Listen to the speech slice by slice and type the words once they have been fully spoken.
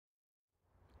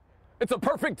It's a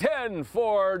perfect 10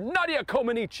 for Nadia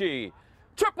Comaneci,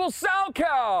 Triple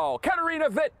Salchow, Katerina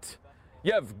Witt,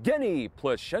 Yevgeny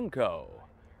Plishenko,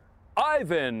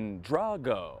 Ivan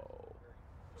Drago.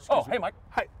 Oh, hey, Mike.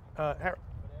 Hi, Harry.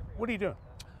 What are you doing?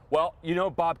 Well, you know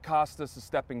Bob Costas is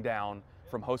stepping down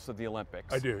from host of the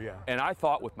Olympics. I do, yeah. And I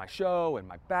thought with my show and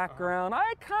my background,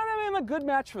 I kind of am a good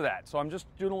match for that. So I'm just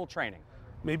doing a little training.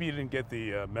 Maybe you didn't get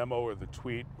the memo or the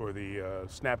tweet or the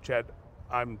Snapchat.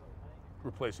 I'm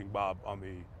replacing Bob on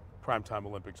the Primetime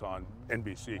Olympics on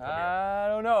NBC. I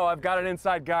don't know. I've got an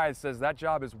inside guy that says that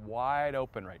job is wide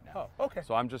open right now. Oh, okay.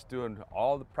 So I'm just doing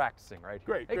all the practicing right here.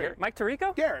 Great, Hey, great. Garrett. Mike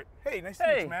Tirico? Garrett, hey, nice to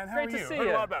meet you, man. How are great to you? see Heard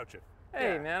you. a lot about you.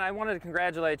 Hey, Yeah. man, I wanted to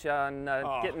congratulate you on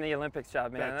getting the Olympics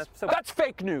job, man. That's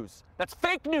fake news. That's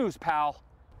fake news, pal.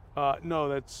 No,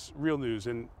 that's real news.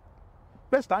 And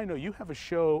best I know, you have a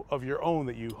show of your own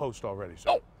that you host already. So.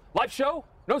 Oh, live show?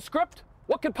 No script?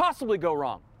 What could possibly go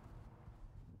wrong?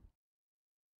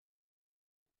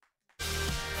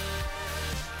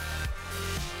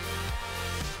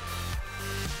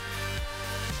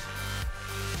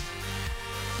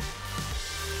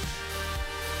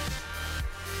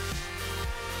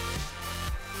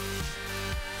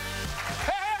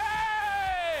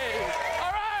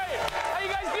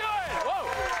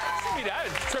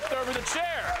 Tripped over the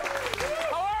chair.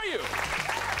 How are you?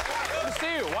 Good to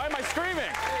see you. Why am I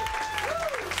screaming?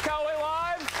 It's Callaway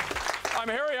Live. I'm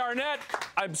Harry Arnett.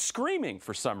 I'm screaming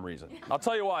for some reason. I'll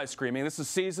tell you why I'm screaming. This is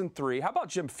season 3. How about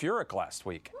Jim Furyk last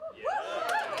week?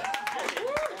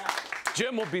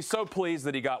 Jim will be so pleased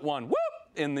that he got one whoop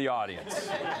in the audience.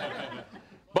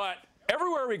 But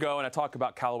everywhere we go, and I talk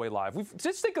about Callaway Live,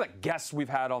 just think of the guests we've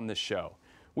had on this show.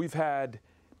 We've had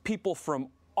people from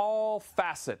all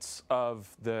facets of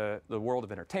the world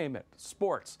of entertainment,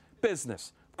 sports,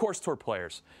 business, of course, tour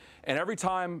players. And every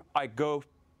time I go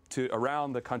to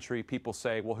around the country, people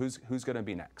say, well, who's going to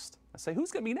be next? I say,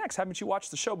 who's going to be next? Haven't you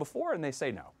watched the show before? And they say,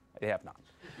 no, they have not.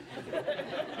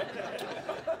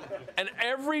 And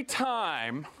every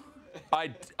time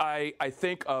I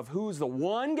think of who's the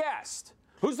one guest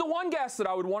that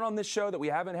I would want on this show that we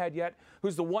haven't had yet?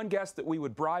 Who's the one guest that we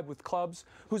would bribe with clubs?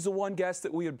 Who's the one guest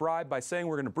that we would bribe by saying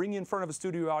we're going to bring you in front of a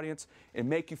studio audience and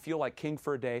make you feel like king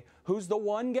for a day? Who's the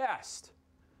one guest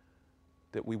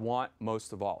that we want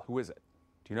most of all? Who is it?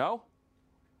 Do you know?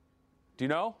 Do you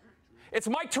know? It's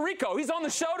Mike Tirico. He's on the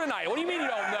show tonight. What do you mean you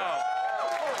don't know?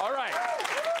 All right.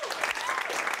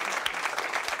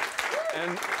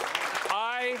 And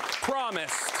I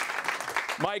promised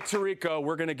Mike Tirico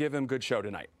we're going to give him a good show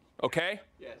tonight. Okay?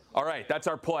 Yes. All right. That's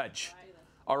our pledge.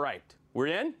 All right. We're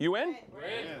in? You in? We're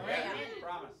in.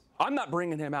 Promise. I'm not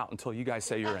bringing him out until you guys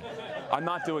say you're in. I'm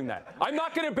not doing that. I'm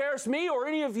not going to embarrass me or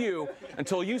any of you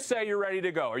until you say you're ready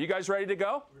to go. Are you guys ready to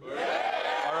go?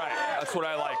 Yeah. All right. That's what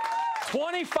I like.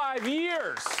 25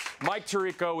 years Mike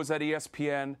Tirico was at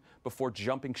ESPN before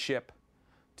jumping ship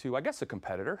to, I guess, a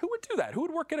competitor. Who would do that? Who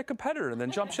would work at a competitor and then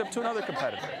jump ship to another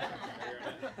competitor?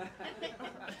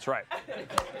 That's right.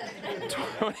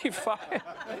 25.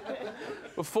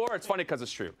 Before, it's funny because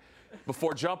it's true.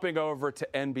 Before jumping over to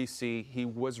NBC, he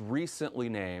was recently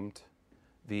named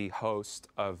the host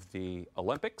of the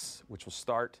Olympics, which will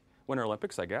start Winter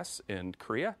Olympics, I guess, in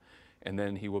Korea. And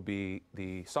then he will be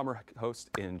the summer host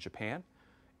in Japan.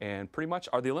 And pretty much,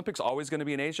 are the Olympics always going to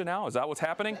be in Asia now? Is that what's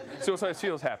happening? See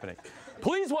what's happening.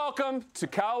 Please welcome to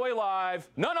Callaway Live,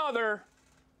 none other,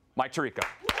 Mike Tirico.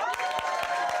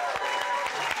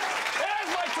 There's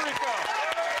Mike Tirico.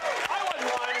 I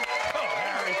wasn't lying. Oh,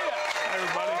 Harry. Hi,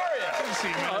 everybody. How are you? Good to see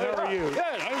you, man. How are you? Good.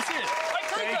 I was here. Mike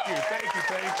Tirico.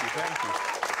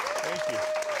 Thank you.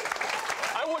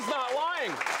 I was not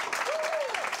lying.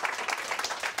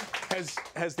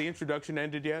 Has the introduction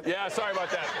ended yet? Yeah, sorry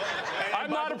about that. I'm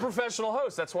not a professional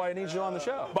host. That's why I need you on the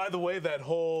show. By the way, that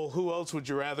whole "who else would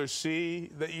you rather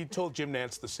see" that you told Jim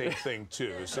Nantz the same thing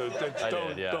too. So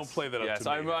don't play that up to me. Yes,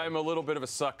 I'm a little bit of a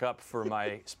suck up for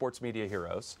my sports media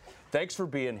heroes. Thanks for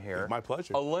being here. My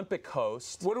pleasure. Olympic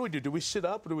host. What do we do? Do we sit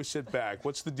up or do we sit back?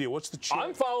 What's the deal? What's the chair?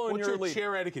 I'm following What's your your lead.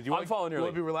 chair etiquette? I'm following your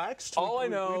lead. lead. You want to be relaxed? All I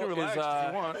know we can relax is,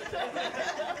 if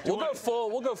you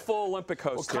want. We'll go full Olympic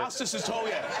host. Well, Costas has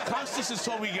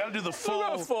told me you got to do the full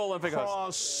Olympic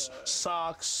cross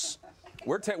socks.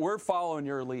 We're following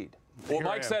your lead. Well,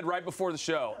 Mike said right before the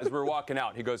show, as we were walking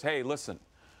out, he goes, "Hey, listen,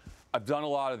 I've done a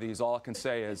lot of these. All I can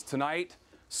say is tonight,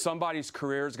 somebody's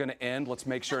career is going to end. Let's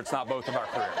make sure it's not both of our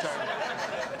careers."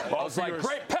 I was like,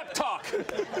 "Great pep talk."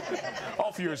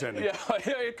 All for yours ending. Yeah,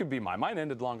 it could be mine. Mine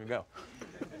ended long ago.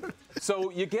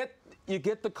 So you get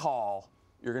the call.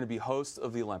 You're going to be host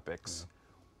of the Olympics.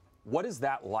 What is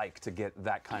that like to get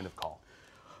that kind of call?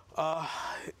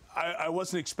 I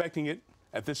wasn't expecting it.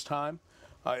 at this time.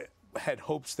 I had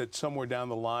hopes that somewhere down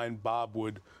the line, Bob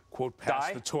would, quote, pass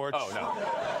Die? the torch. Oh, no.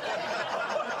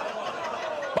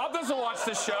 Bob doesn't watch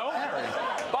the show. Harry.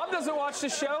 Bob doesn't watch the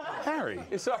show. Harry.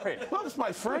 Sorry. Bob's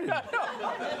my friend.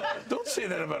 Don't say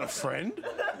that about a friend.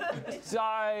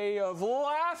 Die of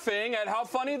laughing at how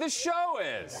funny the show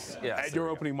is. Yes. At your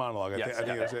opening monologue, I think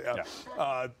that's it.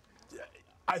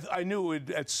 I knew it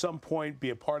would at some point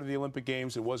be a part of the Olympic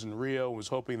Games. It was in Rio. I was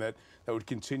hoping that that would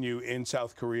continue in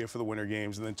South Korea for the Winter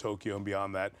Games and then Tokyo and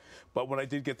beyond that. But when I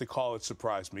did get the call, it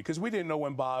surprised me because we didn't know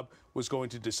when Bob was going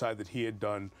to decide that he had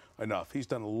done enough. He's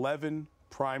done 11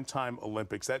 primetime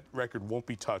Olympics. That record won't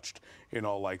be touched in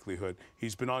all likelihood.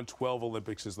 He's been on 12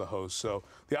 Olympics as the host, so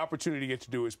the opportunity to get to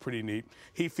do it is pretty neat.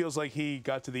 He feels like he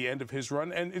got to the end of his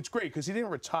run, and it's great because he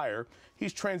didn't retire.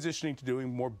 He's transitioning to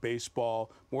doing more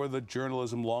baseball, more of the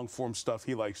journalism, long-form stuff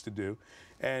he likes to do.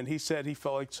 And he said he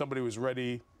felt like somebody was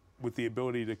ready with the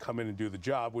ability to come in and do the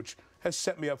job, which has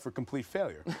set me up for complete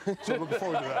failure. So looking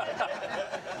forward to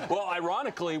that. Well,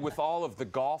 ironically, with all of the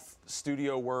golf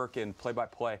studio work and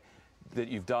play-by-play that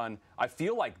you've done, I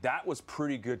feel like that was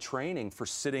pretty good training for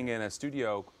sitting in a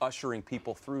studio, ushering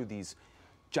people through these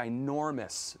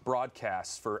ginormous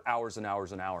broadcasts for hours and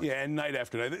hours and hours. Yeah, and night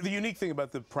after night. The unique thing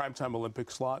about the primetime Olympic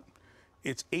slot,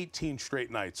 it's 18 straight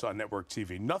nights on network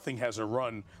TV. Nothing has a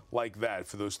run like that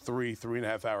for those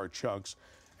 3.5 hour chunks.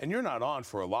 And you're not on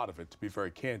for a lot of it, to be very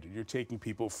candid. You're taking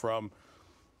people from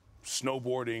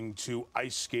snowboarding to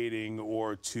ice skating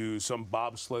or to some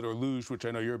bobsled or luge, which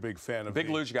I know you're a big fan of. Big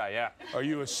luge guy, yeah. Are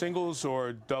you a singles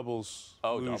or doubles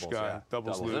luge guy? Yeah.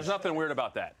 Doubles luge. There's nothing weird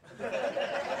about that.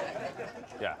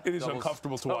 Yeah. It is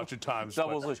uncomfortable to watch at times.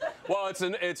 Doubles luge. Well,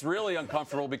 it's really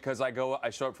uncomfortable because I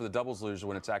show up for the doubles luge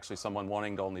when it's actually someone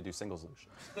wanting to only do singles luge.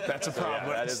 That's a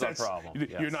problem. Yeah, that is a problem.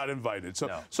 You're not invited. So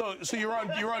No. so you're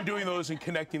on doing those and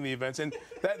connecting the events, and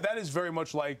that is very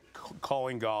much like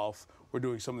calling golf. We're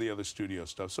doing some of the other studio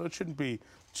stuff, so it shouldn't be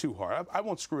too hard. I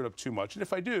won't screw it up too much, and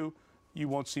if I do, you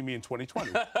won't see me in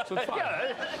 2020. So it's fine.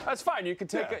 Yeah, that's fine. You can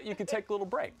take a little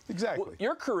break. Exactly. Well,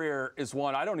 your career is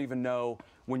one I don't even know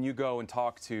when you go and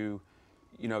talk to,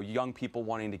 young people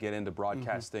wanting to get into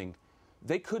broadcasting,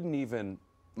 they couldn't even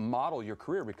model your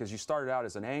career because you started out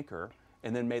as an anchor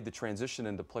and then made the transition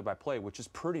into play-by-play, which is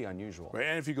pretty unusual. Right,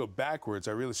 and if you go backwards,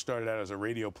 I really started out as a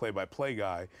radio play-by-play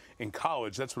guy. In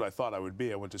college, that's what I thought I would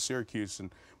be. I went to Syracuse,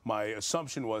 and my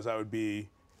assumption was I would be,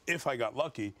 if I got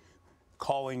lucky,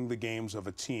 calling the games of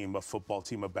a team, a football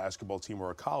team, a basketball team, or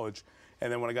a college.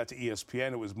 And then when I got to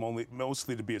ESPN, it was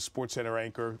mostly to be a SportsCenter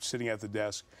anchor, sitting at the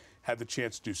desk, had the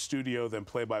chance to do studio, then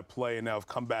play-by-play, and now I've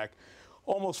come back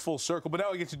almost full circle. But now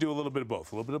I get to do a little bit of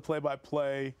both, a little bit of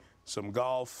play-by-play, some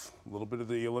golf, a little bit of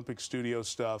the Olympic studio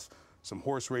stuff, some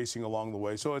horse racing along the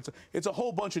way. So it's a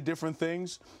whole bunch of different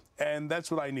things, and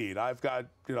that's what I need. I've got,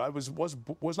 I was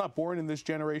not born in this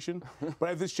generation, but I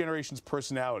have this generation's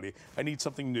personality. I need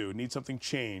something new, need something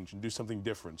change, and do something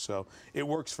different. So it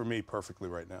works for me perfectly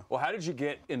right now. Well, how did you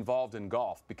get involved in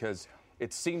golf? Because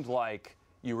it seemed like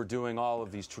you were doing all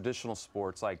of these traditional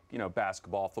sports like,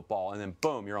 basketball, football, and then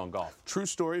boom, you're on golf. True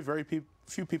story. Very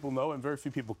few people know and very few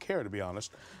people care, to be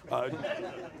honest.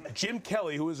 Jim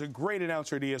Kelly, who was a great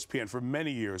announcer at ESPN for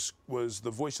many years, was the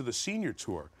voice of the Senior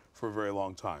Tour for a very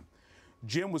long time.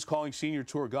 Jim was calling Senior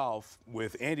Tour golf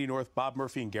with Andy North, Bob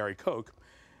Murphy, and Gary Koch,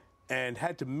 and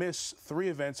had to miss 3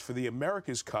 events for the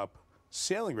America's Cup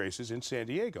sailing races in San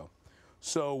Diego.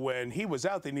 So when he was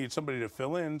out, they needed somebody to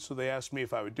fill in, so they asked me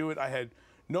if I would do it. I had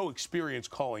no experience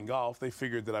calling golf. They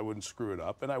figured that I wouldn't screw it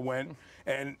up. And I went,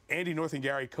 and Andy North and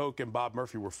Gary Koch and Bob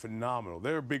Murphy were phenomenal.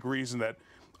 They're a big reason that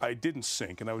I didn't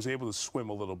sink, and I was able to swim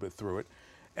a little bit through it.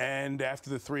 And after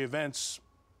the 3 events,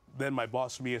 then my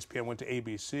boss from ESPN went to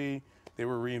ABC. They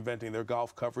were reinventing their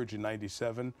golf coverage in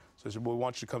 '97. So I said, well, we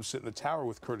want you to come sit in the tower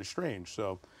with Curtis Strange.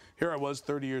 So here I was,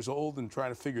 30 years old, and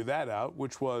trying to figure that out,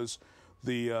 which was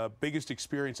the biggest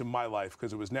experience in my life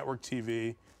because it was network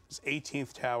TV, it was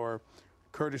 18th Tower,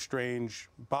 Curtis Strange,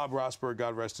 Bob Rosberg,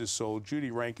 God rest his soul,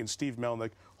 Judy Rankin, Steve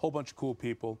Melnick, whole bunch of cool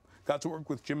people. Got to work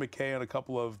with Jim McKay on a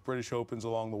couple of British Opens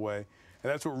along the way.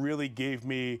 And that's what really gave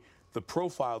me the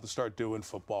profile to start doing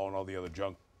football and all the other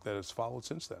junk that has followed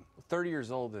since then. 30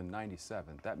 years old in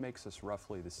 '97. That makes us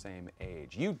roughly the same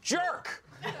age. You jerk!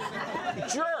 You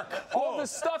jerk! All this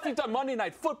stuff you've done, Monday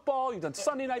Night Football, you've done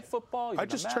Sunday Night Football. I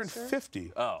just turned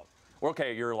 50. Oh.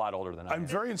 Okay, you're a lot older than I am. I'm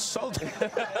very insulted.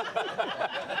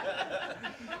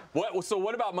 So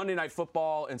what about Monday Night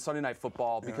Football and Sunday Night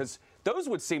Football? Because those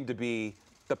would seem to be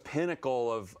the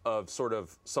pinnacle of sort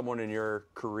of someone in your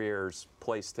career's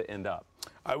place to end up.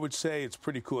 I would say it's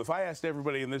pretty cool. If I asked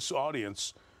everybody in this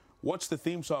audience, what's the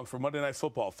theme song for Monday Night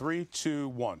Football? 3, 2,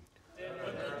 1.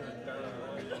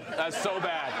 That's so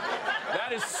bad.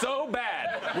 That is so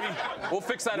bad. We'll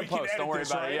fix that in post. Don't worry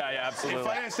about it. Yeah, absolutely. If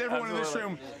I asked everyone in this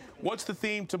room, what's the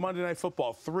theme to Monday Night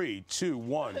Football? 3, 2,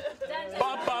 1.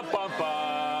 Bum, bum, bum,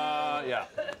 bum. Yeah.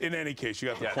 In any case, you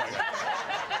got the point.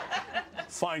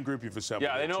 Fine group you've assembled.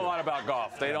 Yeah, they know a lot about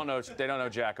golf. They don't know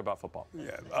jack about football.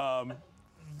 Yeah.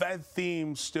 That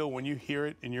theme still, when you hear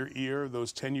it in your ear,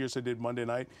 those 10 years I did Monday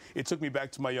night, it took me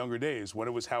back to my younger days when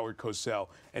it was Howard Cosell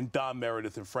and Don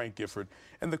Meredith and Frank Gifford.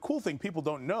 And the cool thing people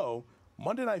don't know,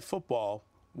 Monday Night Football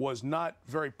was not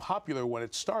very popular when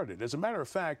it started. As a matter of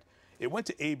fact, it went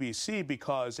to ABC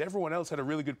because everyone else had a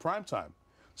really good primetime.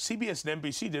 CBS and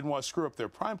NBC didn't want to screw up their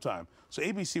primetime. So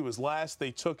ABC was last.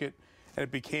 They took it, and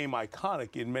it became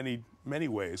iconic in many, many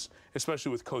ways,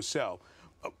 especially with Cosell.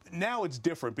 Now it's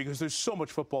different because there's so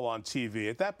much football on TV.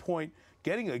 At that point,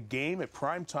 getting a game at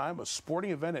prime time, a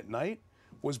sporting event at night,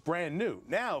 was brand new.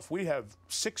 Now, if we have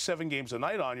 6, 7 games a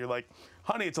night on, you're like,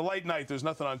 honey, it's a light night, there's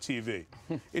nothing on TV.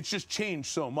 It's just changed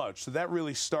so much. So that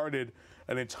really started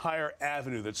an entire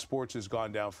avenue that sports has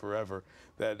gone down forever.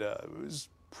 That was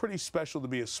pretty special to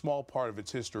be a small part of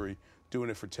its history, doing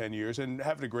it for 10 years and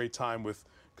having a great time with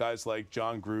guys like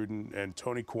John Gruden and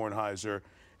Tony Kornheiser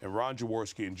and Ron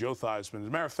Jaworski and Joe Theismann. As a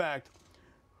matter of fact,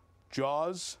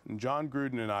 Jaws and John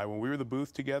Gruden and I, when we were in the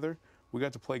booth together, we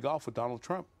got to play golf with Donald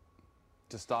Trump.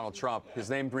 Just Donald Trump. His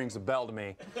name rings a bell to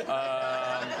me.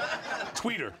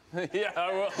 Tweeter. Yeah,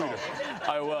 I will. Tweeter.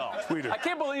 I will. Tweeter. I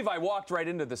can't believe I walked right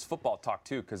into this football talk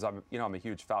too, because I'm a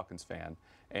huge Falcons fan,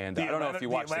 and I don't know if you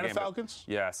watched the Atlanta game. Falcons?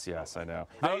 Yes, I know.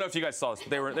 I don't know if you guys saw this, but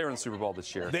they were in the Super Bowl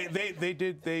this year.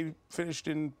 They finished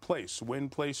in place, win,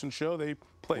 place, and show. They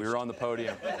placed. We were on the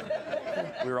podium.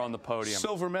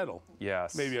 Silver medal.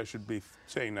 Yes. Maybe I should be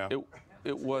saying now.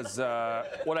 It was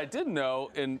what I didn't know,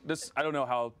 and this I don't know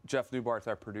how Jeff Newbarth,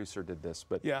 our producer, did this,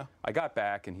 but yeah. I got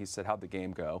back and he said, "How'd the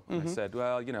game go?" And I said,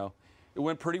 "Well, it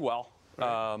went pretty well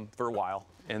for a while."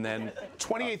 And then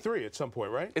 28-3 at some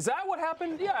point, right? Is that what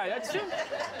happened? Yeah, that's true.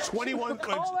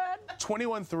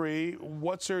 21-3.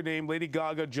 What's her name? Lady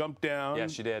Gaga jumped down. Yeah,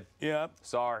 she did. Yeah.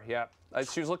 Saw her. Yeah.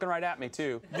 She was looking right at me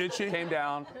too. Did she? Came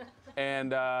down.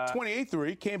 And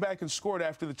 28-3, came back and scored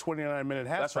after the 29-minute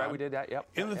halftime. That's right, we did that. Yep.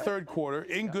 In the third quarter,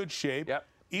 in good shape. Yep.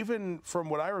 Even from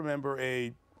what I remember,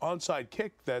 a onside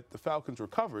kick that the Falcons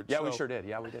recovered. Yeah, we sure did.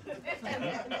 Yeah, we did.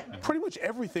 Pretty much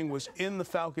everything was in the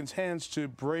Falcons' hands to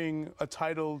bring a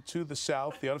title to the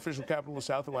South, the unofficial capital of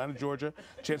South, Atlanta, Georgia.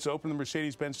 Chance to open the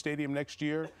Mercedes-Benz Stadium next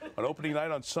year. On opening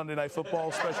night on Sunday Night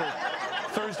Football, special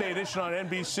Thursday edition on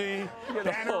NBC.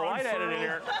 Banner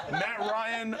unfurled, Matt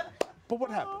Ryan. But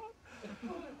what happened?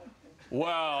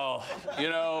 Well,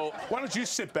 Why don't you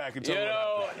sit back and tell me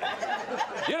what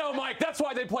happened? Mike, that's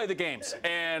why they play the games.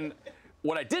 And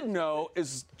what I didn't know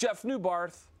is Jeff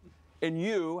Newbarth and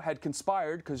you had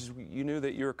conspired, because you knew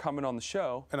that you were coming on the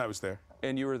show. And I was there.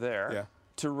 And you were there. Yeah.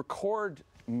 To record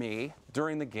me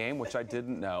during the game, which I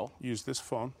didn't know. Use this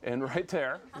phone. And right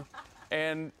there.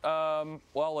 And,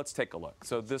 let's take a look.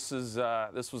 So this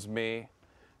was me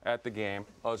at the game.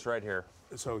 Oh, it's right here.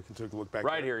 So we can take a look back.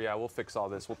 Right here, yeah. We'll fix all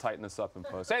this. We'll tighten this up in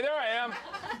post. Hey, there I am.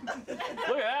 Look at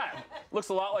that. Looks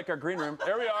a lot like our green room.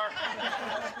 There we are.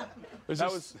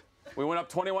 We went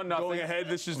up 21-0. Going ahead,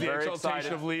 this is the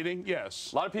exaltation of leading?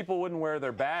 Yes. A lot of people wouldn't wear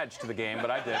their badge to the game, but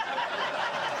I did.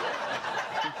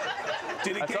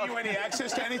 Did it get you any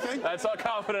access to anything? That's how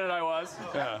confident I was.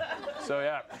 Yeah. So,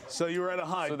 yeah. So you were at a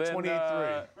high,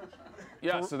 28-3.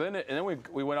 Yeah, so then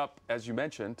we went up, as you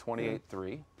mentioned,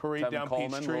 28-3. Parade Tevin down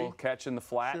Coleman, Peachtree. little catch in the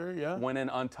flat. Sure, yeah. Went in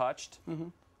untouched. Mm-hmm.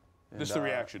 This is the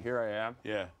reaction. Here I am.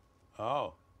 Yeah.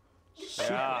 Oh.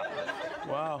 Yeah.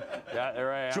 Wow. Yeah,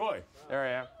 there I am. Joy. There I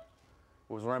am.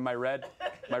 I was wearing my red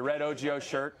OGO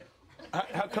shirt.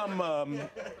 How come?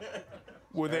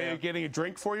 Were they getting a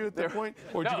drink for you at that point,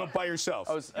 or did you go by yourself?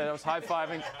 I was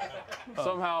high-fiving.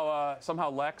 Somehow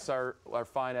Lex, our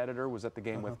fine editor, was at the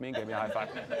game with me and gave me a high five.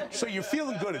 So you're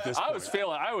feeling good at this point.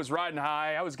 I was riding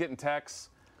high. I was getting texts,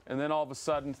 and then all of a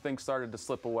sudden things started to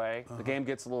slip away. The game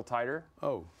gets a little tighter.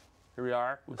 Oh. Here we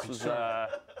are. This was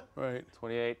right.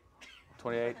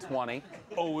 28-20.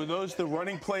 Oh, were those the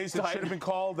running plays that should have been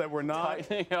called that were not?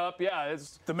 Tightening up, yeah.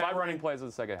 It's the 5 running plays in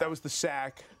the second half. That was the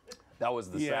sack. That was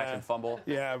the sack and fumble.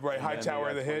 Yeah, right.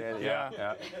 Hightower, the hit.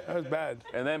 Yeah. That was bad.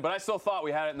 And then, but I still thought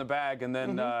we had it in the bag. And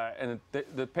then, and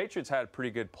the Patriots had a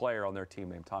pretty good player on their team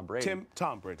named Tom Brady.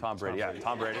 Tom Brady. Tom Brady.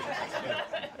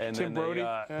 And Tim then Brody.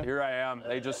 Here I am.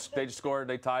 They just scored.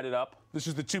 They tied it up. This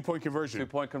is the 2-point conversion.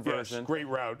 2-point conversion. Yes, great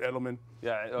route, Edelman.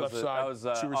 Yeah, left side. That was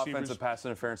two receivers. offensive pass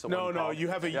interference. No, you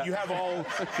have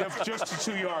just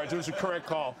the 2 yards. It was a correct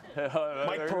call.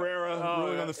 Mike Pereira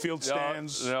ruling on the field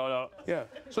stands. No. Yeah.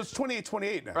 So it's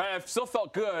 28-28 now. Right, I still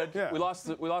felt good. Yeah. We lost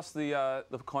the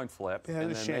coin flip, Yeah,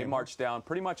 and then they marched down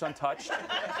pretty much untouched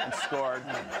and scored.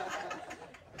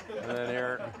 And then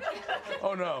here.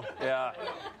 Oh no. Yeah.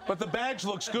 But the badge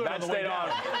looks good Badge on the way stayed down.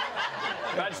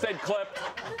 on. Badge stayed clipped.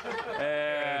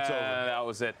 And it's over. That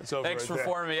was it. It's over Thanks right for there.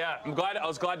 forming me. Yeah, I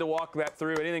was glad to walk that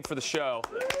through. Anything for the show.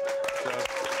 So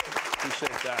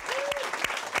appreciate that.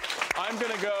 I'm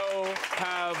gonna go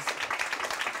have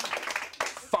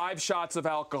 5 shots of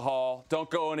alcohol. Don't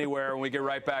go anywhere. When we get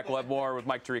right back, we'll have more with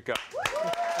Mike Tirico.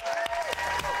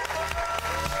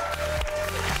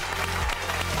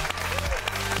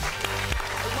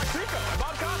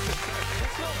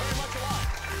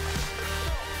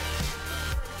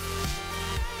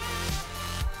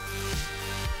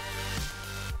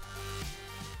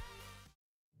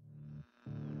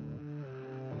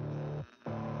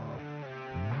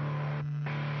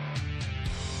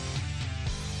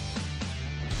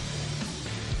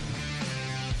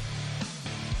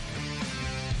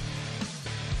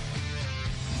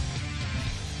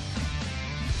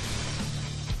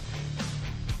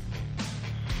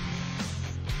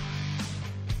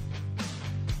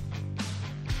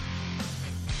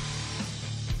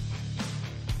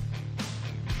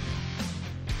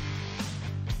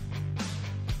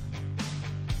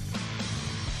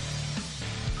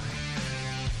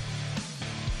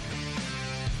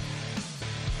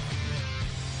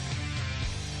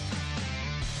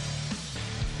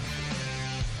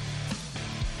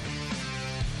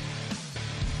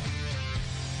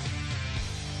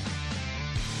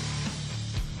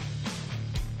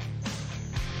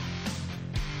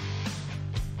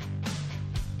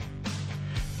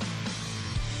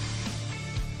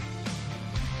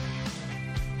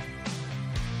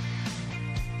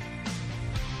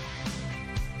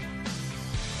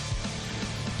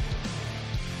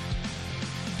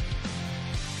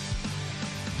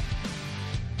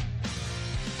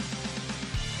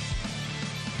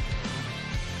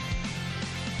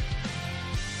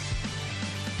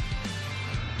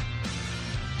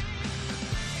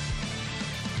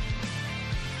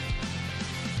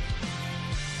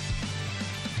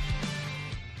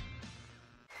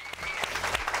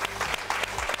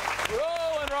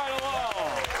 Rolling right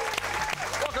along.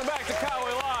 Welcome back to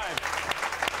Callaway Live.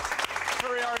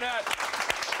 Murray Arnett,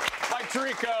 Mike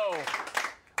Tirico,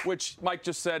 which Mike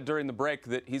just said during the break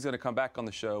that he's going to come back on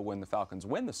the show when the Falcons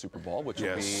win the Super Bowl, which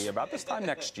will be about this time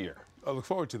next year. I look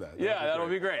forward to that. That'll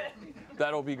be great.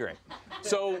 That'll be great.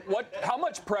 So, how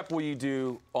much prep will you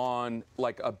do on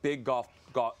like a big golf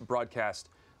broadcast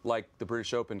like the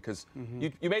British Open? Because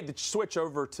you made the switch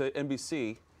over to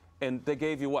NBC. And they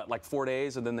gave you what, like 4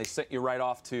 days, and then they sent you right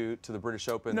off to the British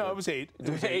Open? No, it was 8. It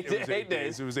was 8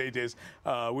 days. It was 8 days.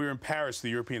 We were in Paris,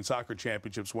 the European Soccer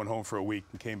Championships, went home for a week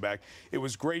and came back. It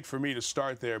was great for me to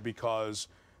start there because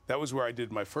that was where I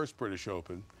did my first British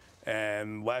Open,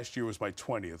 and last year was my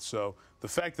 20th. So the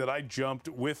fact that I jumped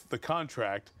with the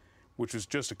contract, which was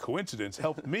just a coincidence,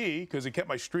 helped me because it kept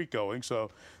my streak going.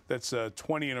 So that's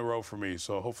 20 in a row for me.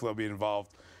 So hopefully I'll be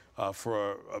involved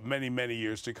for many, many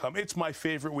years to come. It's my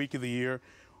favorite week of the year.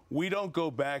 We don't go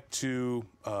back to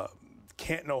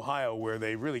Canton, Ohio, where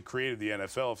they really created the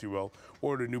NFL, if you will,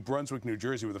 or to New Brunswick, New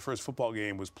Jersey, where the first football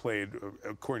game was played,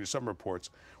 according to some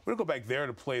reports. We don't go back there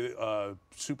to play a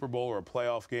Super Bowl or a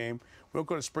playoff game. We don't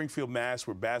go to Springfield, Mass.,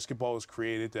 where basketball was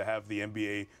created to have the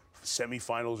NBA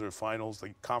semifinals or finals,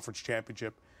 the conference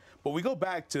championship. But we go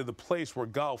back to the place where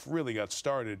golf really got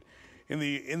started,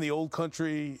 in the old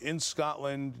country, in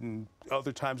Scotland, and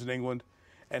other times in England,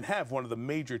 and have one of the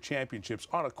major championships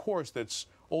on a course that's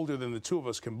older than the two of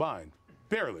us combined.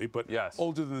 Barely, but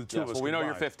older than the two of us well, we combined. know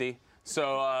you're 50,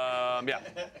 so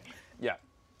yeah.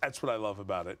 That's what I love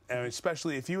about it, and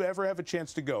especially if you ever have a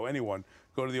chance to go, anyone,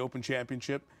 go to the Open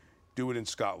Championship, do it in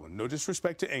Scotland. No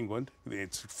disrespect to England.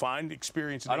 It's a fine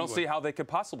experience in I don't England. see how they could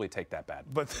possibly take that bad.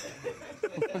 But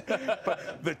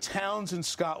the towns in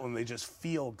Scotland, they just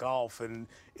feel golf, and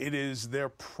it is their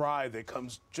pride that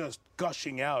comes just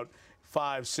gushing out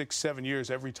 5, 6, 7 years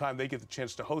every time they get the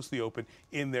chance to host the Open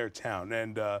in their town.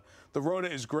 And the Rona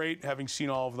is great, having seen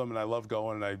all of them, and I love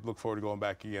going, and I look forward to going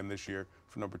back again this year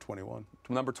for number 21.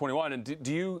 Number 21. And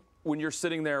do you, when you're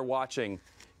sitting there watching,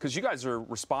 because you guys are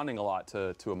responding a lot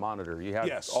to a monitor. You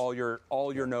have all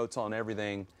your notes on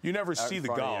everything. You never see the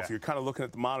golf. You're kind of looking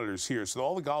at the monitors here. So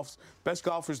all the best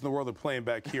golfers in the world are playing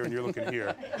back here, and you're looking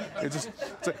here. It's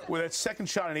like, with that second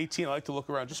shot in 18, I like to look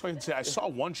around just so I can say I saw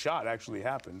one shot actually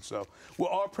happen. So, well,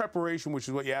 our preparation, which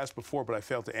is what you asked before, but I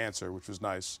failed to answer, which was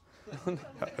nice.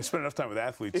 I spent enough time with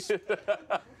athletes.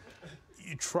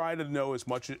 You try to know as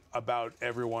much about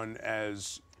everyone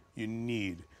as you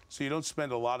need. So you don't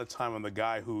spend a lot of time on the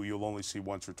guy who you'll only see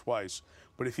once or twice.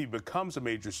 But if he becomes a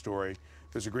major story,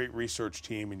 there's a great research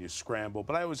team and you scramble.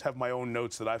 But I always have my own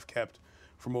notes that I've kept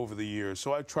from over the years.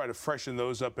 So I try to freshen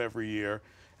those up every year.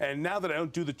 And now that I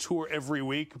don't do the tour every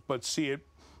week, but see it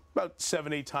about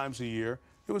 7-8 times a year,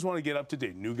 you always want to get up to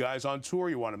date. New guys on tour,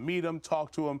 you want to meet them,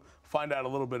 talk to them, find out a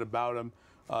little bit about them.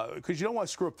 Because you don't want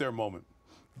to screw up their moment.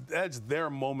 That's their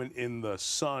moment in the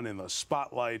sun, in the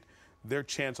spotlight, their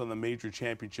chance on the major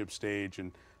championship stage,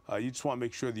 and you just want to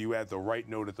make sure that you add the right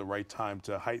note at the right time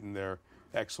to heighten their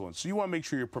excellence. So you want to make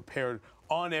sure you're prepared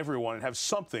on everyone and have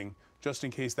something just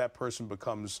in case that person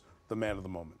becomes the man of the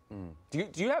moment. Do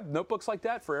you have notebooks like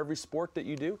that for every sport that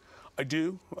you do? I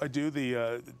do.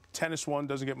 The tennis one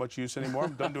doesn't get much use anymore.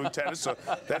 I'm done doing tennis, so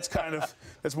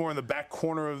that's more in the back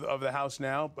corner of the house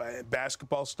now.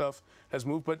 Basketball stuff has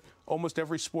moved, but almost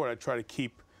every sport I try to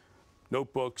keep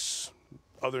notebooks,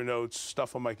 other notes,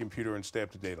 stuff on my computer, and stay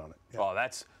up to date on it. Yeah. Oh,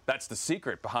 that's the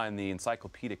secret behind the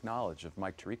encyclopedic knowledge of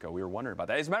Mike Tirico. We were wondering about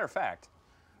that. As a matter of fact,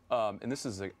 and this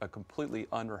is a completely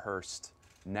unrehearsed,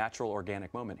 natural,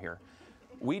 organic moment here.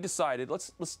 We decided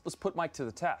let's put Mike to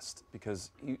the test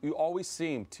because you always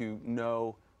seem to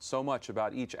know so much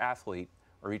about each athlete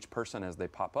or each person as they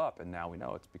pop up, and now we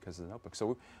know it's because of the notebook.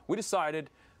 So we decided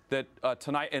that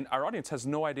tonight, and our audience has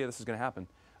no idea this is going to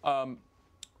happen.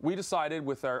 We decided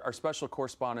with our special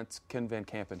correspondent, Ken Van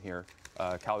Kampen here,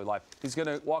 Callaway Live, he's going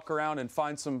to walk around and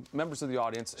find some members of the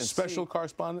audience. And special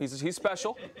correspondent? He's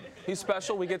special. He's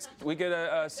special. We get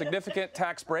a significant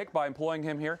tax break by employing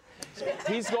him here.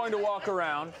 He's going to walk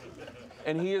around,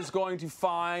 and he is going to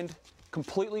find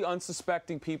completely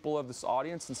unsuspecting people of this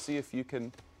audience and see if you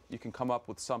can come up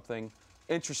with something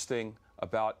interesting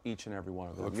about each and every one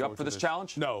of them. You up for this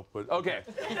challenge? No, but okay.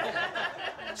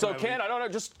 So Ken, I don't know,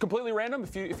 just completely random,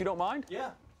 if you don't mind. Yeah.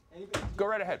 Anything. Go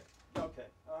right ahead. Okay.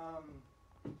 How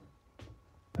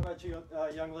about you,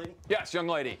 young lady? Yes, young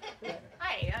lady.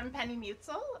 Hi, I'm Penny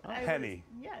Mutzel. Penny.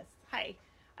 Yes. Hi.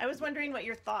 I was wondering what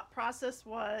your thought process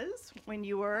was when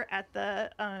you were at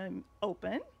the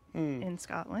Open in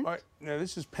Scotland. All right. Now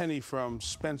this is Penny from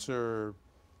Spencer,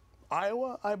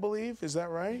 Iowa, I believe. Is that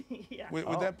right? Yeah.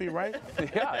 Would that be right?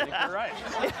 Yeah, I think you're right.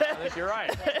 I think you're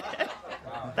right.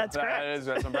 That's correct.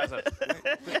 That's impressive.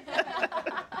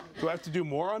 Do I have to do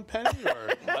more on Penny?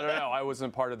 Or? I don't know. I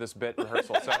wasn't part of this bit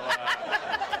rehearsal, so.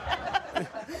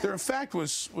 There, in fact,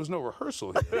 was no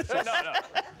rehearsal here. It's just, No.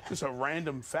 just a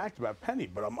random fact about Penny.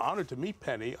 But I'm honored to meet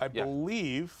Penny. I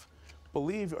believe.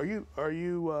 Are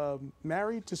you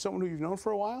married to someone who you've known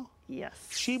for a while? Yes.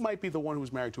 She might be the one who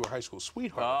was married to her high school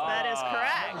sweetheart. That is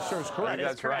correct. I'm sure it's correct.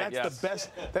 That's correct. That's the best.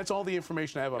 That's all the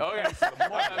information I have on Okay. Penny for the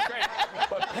moment. That's great.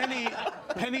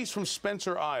 But Penny's from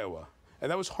Spencer, Iowa. And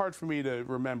that was hard for me to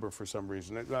remember for some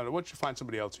reason. Why don't you find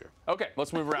somebody else here? Okay,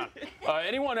 let's move around.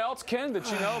 Anyone else, Ken, that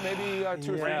you know? Maybe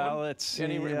two or three. Let's see.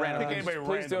 Any random? Pick anybody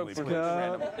Please do. randomly, Please. please.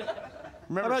 Random.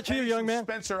 Remember, How about you, Penny's young from man?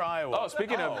 Spencer, Iowa. Oh,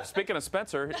 speaking of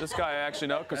Spencer, this guy I actually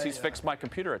know because he's fixed my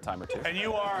computer a time or two. And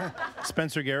you are?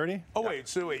 Spencer Garrity. Oh, wait.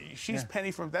 She's Penny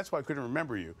from, that's why I couldn't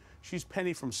remember you. She's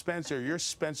Penny from Spencer. You're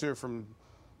Spencer from,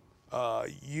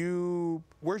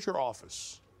 where's your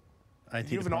office? IT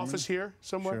You have an department? office here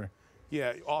somewhere? Sure.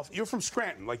 Yeah, you're from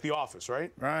Scranton, like The Office,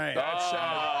 right? Right. That's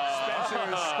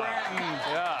Spencer Scranton.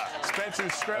 Yeah. Spencer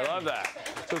Scranton. I love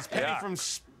that. So it's Penny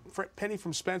Yeah. Penny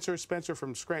from Spencer, Spencer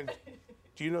from Scranton.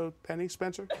 Do you know Penny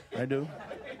Spencer? I do.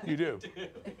 You do.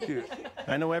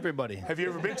 I know everybody. Have you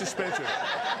ever been to Spencer?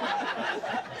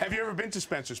 Have you ever been to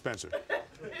Spencer?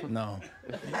 No.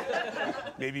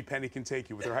 Maybe Penny can take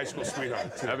you with her high school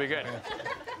sweetheart. That'd be good.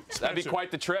 That'd be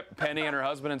quite the trip, Penny and her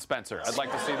husband and Spencer. I'd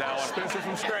like to see that one. Spencer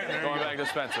from Scranton. There Going you go. back to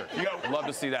Spencer. got- Love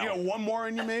to see that You got one. one more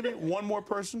in you, maybe? One more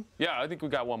person? Yeah, I think we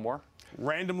got one more.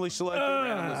 Randomly selected?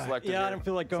 Randomly selected Yeah, I here. don't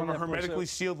feel like going From a that far, so- hermetically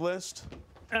sealed list?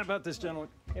 How about this gentleman?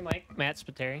 Hey, Mike. Matt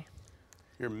Spiteri.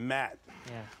 You're Matt.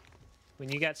 Yeah. When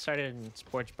you got started in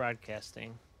sports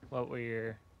broadcasting, what were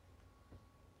your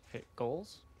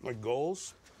goals? My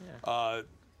goals? Yeah.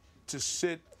 To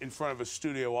sit in front of a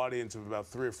studio audience of about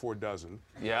 3 or 4 dozen.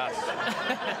 Yes.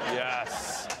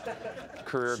 Yes.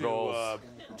 Career goals.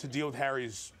 To deal with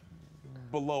Harry's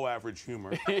below average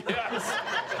humor. Yes.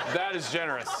 That is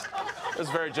generous.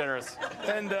 That's very generous.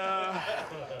 And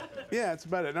yeah, that's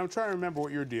about it. And I'm trying to remember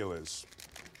what your deal is.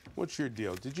 What's your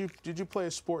deal? Did you play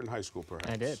a sport in high school, perhaps?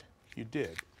 I did. You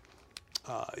did.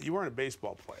 You weren't a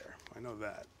baseball player. I know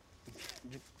that.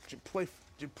 Did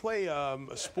you play a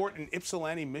sport in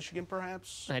Ypsilanti, Michigan,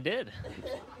 perhaps? I did.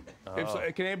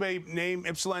 Can anybody name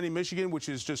Ypsilanti, Michigan, which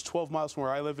is just 12 miles from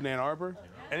where I live in Ann Arbor?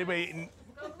 Anybody?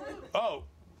 Oh,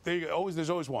 there you go. There's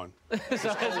always one. There's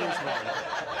always one.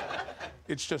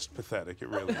 It's just pathetic. It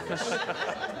really is.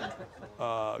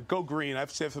 Go green. I have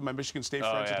to say it for my Michigan State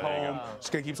friends at home.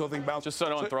 Just gotta keep the whole thing balanced. Just so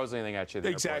no one throws anything at you.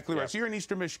 There, Exactly right. So you're an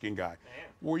Eastern Michigan guy.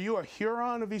 Were you a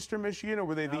Huron of Eastern Michigan, or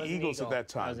were they the Eagles at that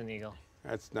time? I was an Eagle.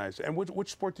 That's nice. And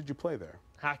which sport did you play there?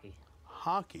 Hockey.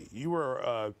 Hockey. You were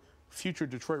a future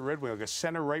Detroit Red Wing, like a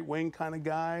center right wing kind of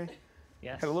guy.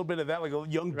 Yes. Had a little bit of that, like a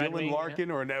young Red Dylan wing,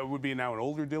 Larkin, or it would be now an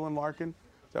older Dylan Larkin.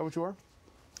 Is that what you are?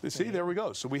 See, there we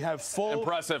go. So we have full.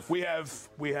 Impressive. We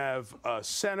have a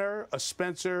center, a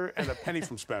Spencer, and a penny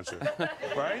from Spencer.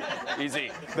 Right? Easy.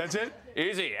 That's it?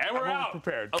 Easy. And we're out.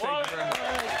 Prepared. I Thank love you very much.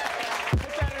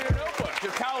 Put that in your notebook.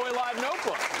 Your Callaway Live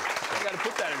notebook. You got to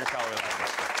put that in your Callaway Live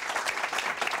notebook.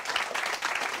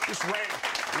 Just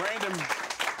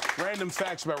random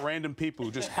facts about random people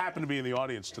who just happen to be in the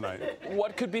audience tonight.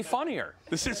 What could be funnier?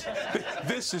 This is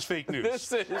fake news.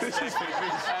 This is fake news.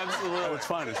 Absolutely. Oh, it's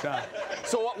fine. It's not.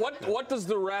 So what does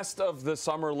the rest of the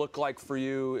summer look like for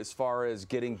you as far as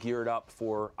getting geared up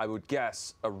for, I would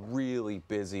guess, a really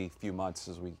busy few months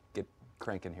as we get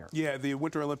cranking here? Yeah, the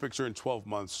Winter Olympics are in 12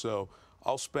 months, so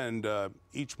I'll spend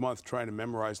each month trying to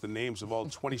memorize the names of all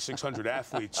 2,600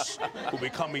 athletes who'll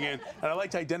be coming in. And I like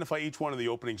to identify each one in the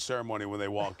opening ceremony when they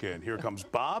walk in. Here comes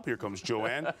Bob. Here comes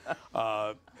Joanne.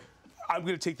 I'm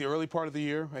going to take the early part of the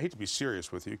year. I hate to be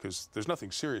serious with you because there's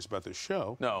nothing serious about this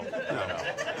show. No.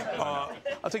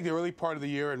 I'll take the early part of the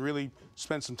year and really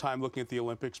spend some time looking at the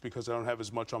Olympics because I don't have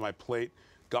as much on my plate.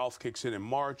 Golf kicks in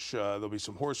March. There'll be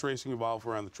some horse racing involved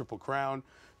around the Triple Crown.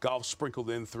 Golf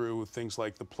sprinkled in through things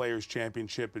like the Players'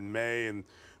 Championship in May and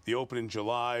the Open in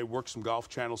July. Work some Golf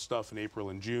Channel stuff in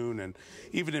April and June. And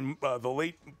even in the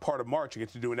late part of March, I get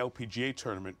to do an LPGA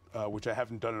tournament, which I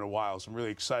haven't done in a while. So I'm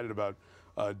really excited about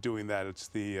doing that. It's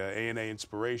the ANA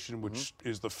Inspiration, which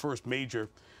is the first major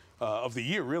of the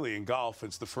year, really, in golf.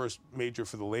 It's the first major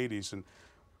for the ladies. And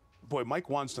boy,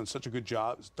 Mike Wan's done such a good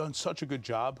job. He's done such a good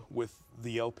job with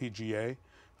the LPGA.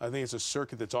 I think it's a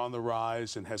circuit that's on the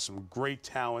rise and has some great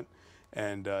talent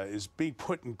and is being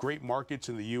put in great markets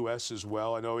in the U.S. as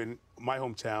well. I know in my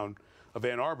hometown of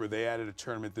Ann Arbor, they added a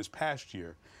tournament this past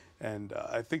year. And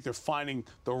I think they're finding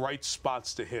the right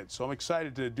spots to hit. So I'm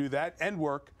excited to do that and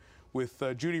work with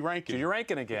Judy Rankin. Judy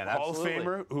Rankin again, Hall absolutely. of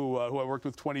Famer, who I worked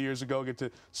with 20 years ago, get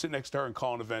to sit next to her and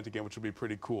call an event again, which would be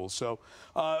pretty cool. So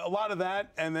a lot of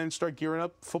that, and then start gearing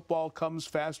up. Football comes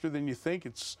faster than you think.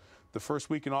 It's the first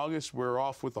week in August. We're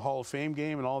off with the Hall of Fame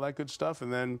game and all that good stuff,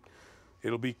 and then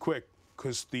it'll be quick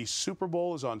because the Super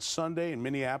Bowl is on Sunday in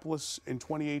Minneapolis in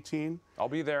 2018. I'll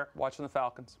be there watching the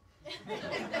Falcons.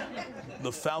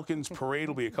 The Falcons parade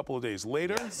will be a couple of days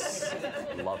later.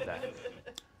 Love that.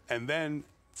 And then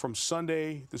from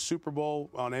Sunday, the Super Bowl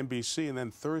on NBC, and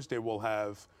then Thursday we'll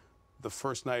have the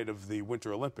first night of the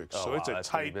Winter Olympics. Oh, so wow, it's a that's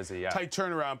pretty busy, yeah. tight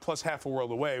turnaround, plus half a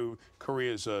world away.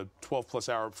 Korea is a 12-plus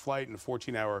hour flight and a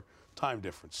 14-hour time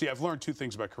difference. See, I've learned two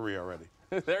things about Korea already.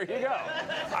 There you go.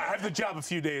 I have the job a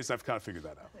few days, and I've kind of figured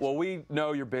that out. Well, we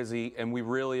know you're busy, and we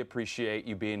really appreciate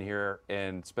you being here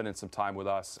and spending some time with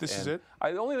us. This is And it?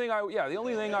 The only thing I would.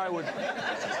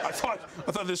 I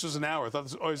thought this was an hour.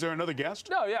 Is there another guest?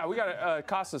 No, yeah, we got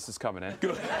Costas is coming in.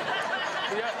 Good.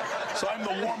 Yeah. So I'm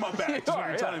the warm-up act, is what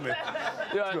you're telling me.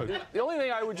 Yeah, Good. the only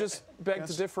thing I would just beg Yes.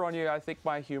 to differ on you, I think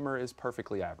my humor is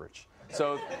perfectly average.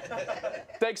 So,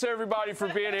 thanks everybody for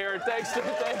being here. Thanks to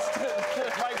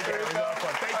Mike Tirico.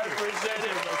 I appreciate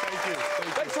it. Thank you.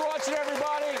 Thanks for watching,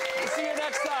 everybody. We'll see you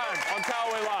next time on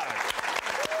Callaway Live.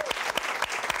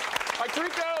 Mike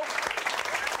Tirico.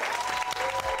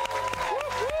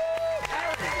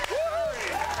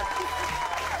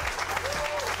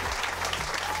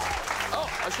 Oh,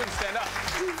 I shouldn't stand up.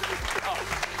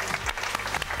 Oh.